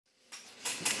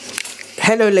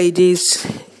Hello, ladies.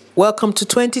 Welcome to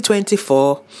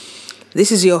 2024.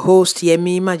 This is your host,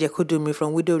 Yemi Majakudumi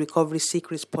from Widow Recovery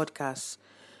Secrets Podcast.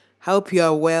 I hope you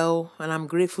are well, and I'm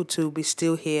grateful to be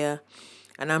still here,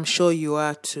 and I'm sure you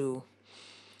are too.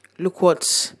 Look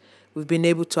what we've been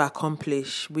able to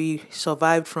accomplish. We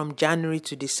survived from January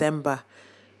to December.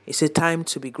 It's a time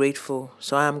to be grateful,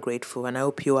 so I'm grateful, and I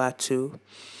hope you are too.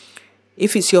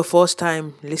 If it's your first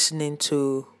time listening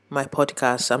to my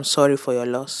podcast, I'm sorry for your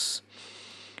loss.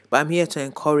 But I'm here to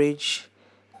encourage,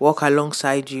 walk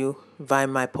alongside you via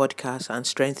my podcast and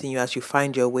strengthen you as you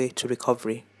find your way to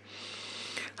recovery.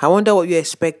 I wonder what you're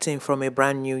expecting from a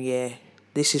brand new year.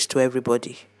 This is to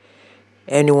everybody,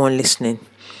 anyone listening.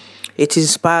 It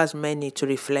inspires many to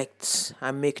reflect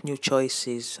and make new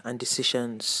choices and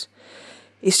decisions.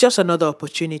 It's just another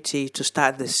opportunity to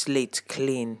start the slate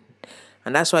clean.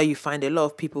 And that's why you find a lot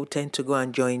of people tend to go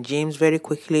and join gyms very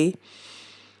quickly,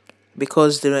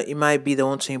 because it might be they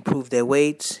want to improve their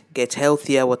weight, get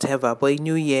healthier, whatever. But a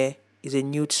new year is a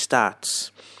new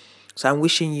start. So I'm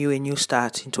wishing you a new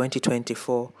start in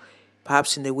 2024.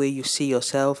 Perhaps in the way you see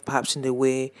yourself, perhaps in the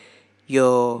way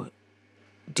you're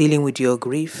dealing with your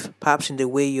grief, perhaps in the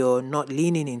way you're not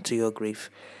leaning into your grief.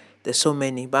 There's so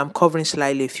many, but I'm covering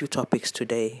slightly a few topics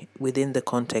today within the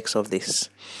context of this.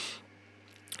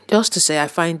 Just to say, I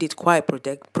find it quite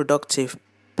productive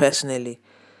personally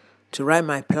to write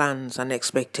my plans and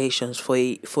expectations for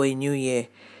a new year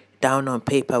down on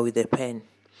paper with a pen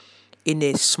in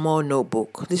a small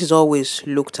notebook. This is always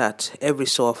looked at every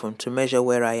so often to measure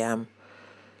where I am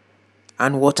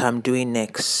and what I'm doing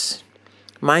next.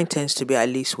 Mine tends to be at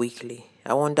least weekly.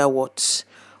 I wonder what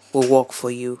will work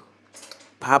for you.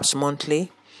 Perhaps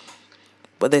monthly.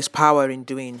 But there's power in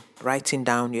writing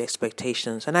down your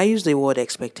expectations. And I use the word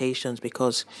expectations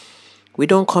because we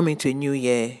don't come into a new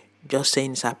year just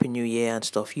saying it's Happy New Year and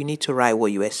stuff. You need to write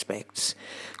what you expect.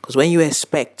 Because when you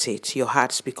expect it, your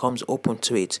heart becomes open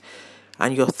to it.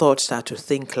 And your thoughts start to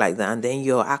think like that. And then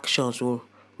your actions will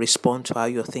respond to how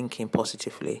you're thinking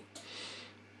positively.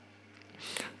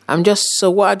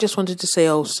 What I just wanted to say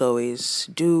also is,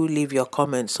 do leave your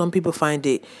comments. Some people find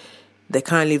it, they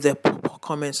can't leave their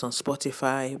comments on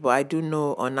Spotify. But I do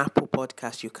know on Apple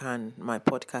Podcasts you can. My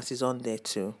podcast is on there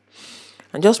too.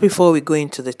 And just before we go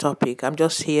into the topic, I'm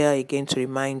just here again to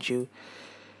remind you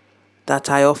that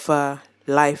I offer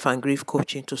life and grief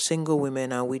coaching to single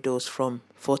women and widows from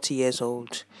 40 years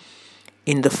old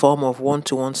in the form of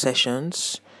one-to-one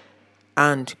sessions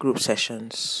and group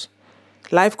sessions.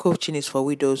 Life coaching is for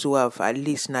widows who have at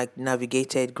least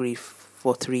navigated grief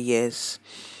for 3 years.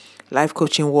 Life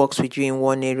coaching works with you in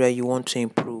one area you want to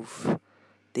improve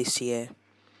this year.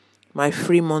 My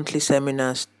free monthly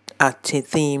seminars are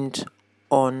themed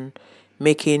on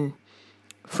making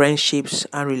friendships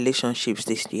and relationships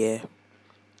this year.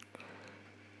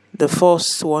 The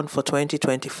first one for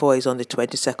 2024 is on the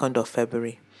 22nd of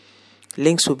February.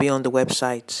 Links will be on the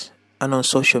website and on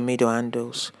social media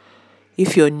handles.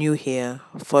 If you're new here,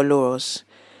 follow us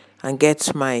and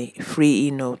get my free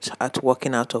e-note at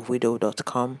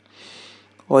walkingoutofwidow.com,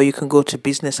 or you can go to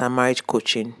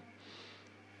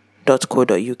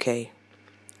businessandmarriagecoaching.co.uk.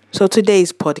 So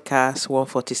today's podcast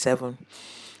 147.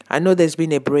 I know there's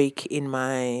been a break in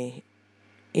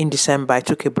December. I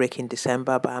took a break in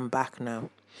December, but I'm back now.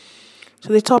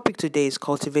 So the topic today is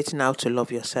cultivating how to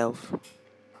love yourself.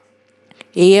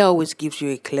 A year always gives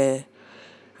you a clear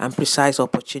and precise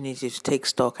opportunity to take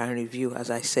stock and review, as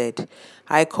I said.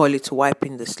 I call it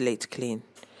wiping the slate clean.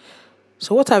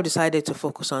 So what I've decided to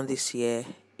focus on this year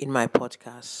in my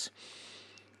podcast,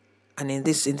 and in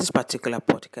this particular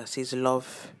podcast, is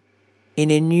love in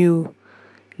a new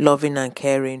loving and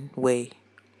caring way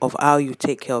of how you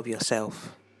take care of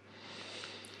yourself.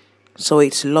 So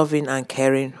it's loving and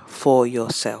caring for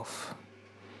yourself.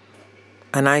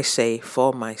 And I say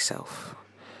for myself.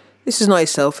 This is not a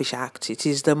selfish act. It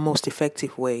is the most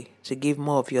effective way to give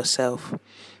more of yourself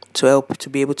to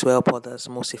be able to help others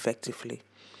most effectively,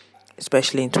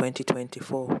 especially in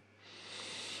 2024.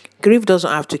 Grief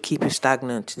doesn't have to keep you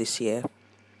stagnant this year.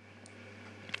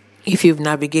 If you've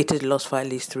navigated loss for at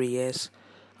least 3 years,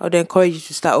 I would encourage you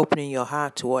to start opening your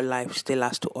heart to what life still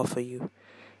has to offer you.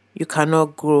 You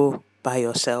cannot grow by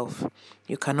yourself.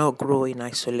 You cannot grow in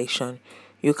isolation.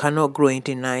 You cannot grow in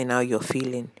denying how you're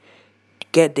feeling.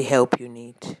 Get the help you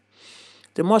need.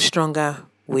 The more stronger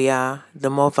we are, the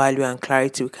more value and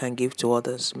clarity we can give to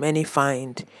others. Many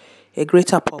find a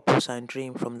greater purpose and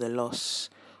dream from the loss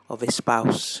of a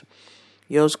spouse.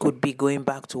 Yours could be going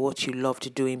back to what you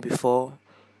loved doing before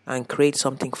and create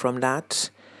something from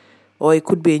that. Or it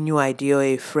could be a new idea or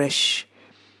a fresh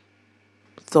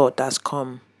thought that's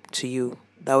come to you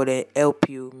that would help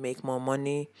you make more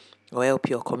money or help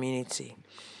your community.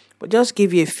 But just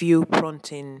give you a few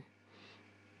prompting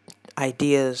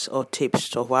ideas or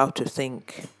tips of how to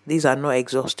think. These are not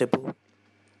exhaustible.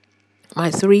 My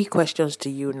 3 questions to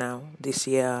you now this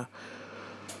year are: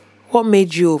 what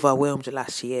made you overwhelmed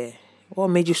last year? What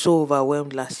made you so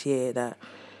overwhelmed last year that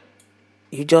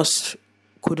you just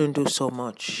couldn't do so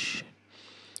much?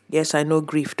 Yes, I know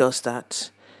grief does that.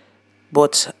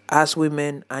 But as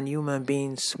women and human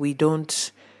beings, we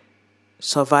don't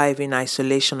survive in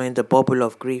isolation or in the bubble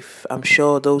of grief. I'm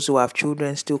sure those who have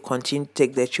children still continue to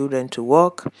take their children to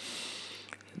work.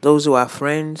 Those who are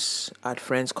friends had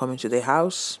friends coming to their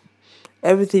house.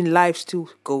 Everything, life still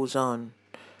goes on.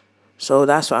 So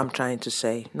that's what I'm trying to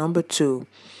say. Number 2,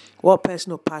 what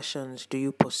personal passions do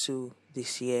you pursue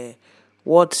this year?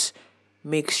 What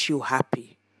makes you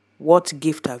happy? What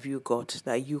gift have you got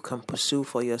that you can pursue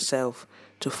for yourself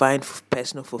to find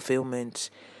personal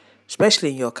fulfillment, especially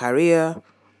in your career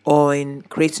or in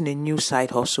creating a new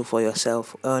side hustle for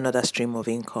yourself or another stream of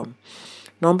income?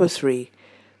 Number 3,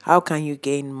 how can you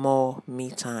gain more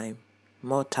me time,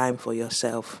 more time for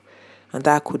yourself? And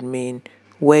that could mean,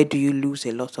 where do you lose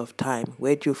a lot of time?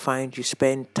 Where do you find you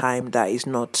spend time that is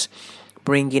not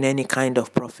bringing any kind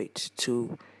of profit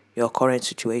to your current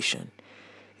situation?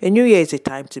 A new year is a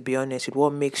time to be honest with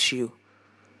what makes you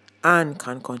and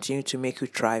can continue to make you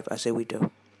thrive as a widow.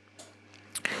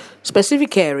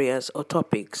 Specific areas or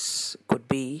topics could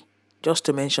be, just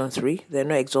to mention 3, they're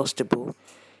not exhaustible.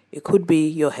 It could be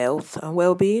your health and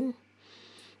well-being.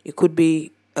 It could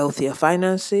be healthier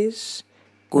finances,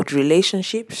 good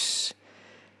relationships.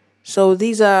 So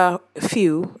these are a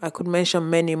few. I could mention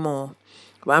many more,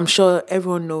 but I'm sure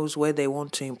everyone knows where they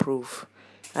want to improve.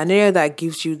 An area that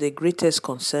gives you the greatest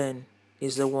concern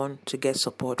is the one to get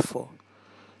support for.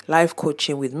 Life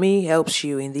coaching with me helps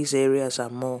you in these areas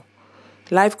and more.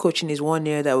 Life coaching is one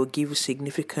area that will give you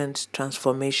significant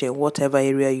transformation in whatever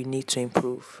area you need to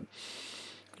improve.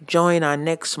 Join our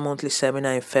next monthly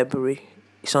seminar in February.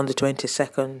 It's on the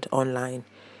 22nd online.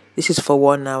 This is for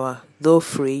 1 hour. Though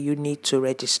free, you need to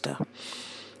register.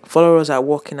 Follow us at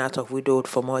Walking Out of Widowhood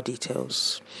for more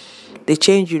details. The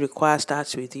change you require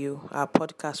starts with you. Our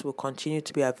podcast will continue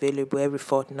to be available every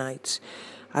fortnight.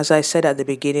 As I said at the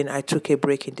beginning, I took a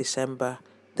break in December,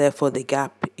 therefore the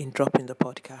gap in dropping the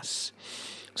podcast.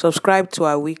 Subscribe to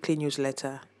our weekly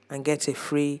newsletter and get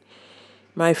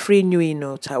my free new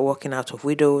e-note at Walking Out of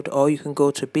Widowhood, or you can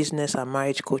go to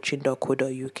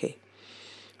businessandmarriagecoaching.co.uk.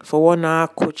 For 1 hour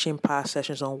coaching power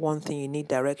sessions on one thing you need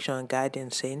direction and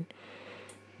guidance in,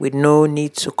 with no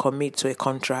need to commit to a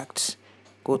contract,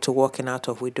 go to Walking Out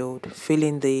of Widowhood, fill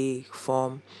in the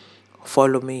form,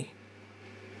 follow me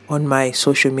on my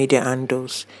social media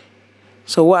handles.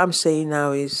 So what I'm saying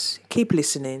now is keep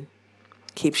listening,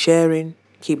 keep sharing,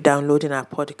 keep downloading our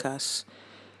podcasts,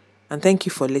 and thank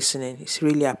you for listening. It's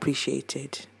really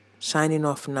appreciated. Signing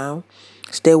off now.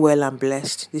 Stay well and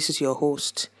blessed. This is your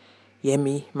host,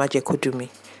 Yemi Majekodumi.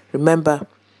 Remember,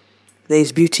 there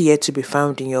is beauty yet to be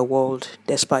found in your world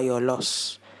despite your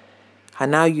loss.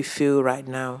 And how you feel right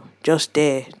now, just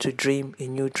dare to dream a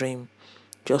new dream.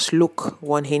 Just look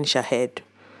 1 inch ahead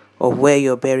of where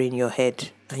you're burying your head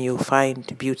and you'll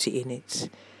find beauty in it.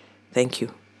 Thank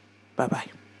you. Bye-bye.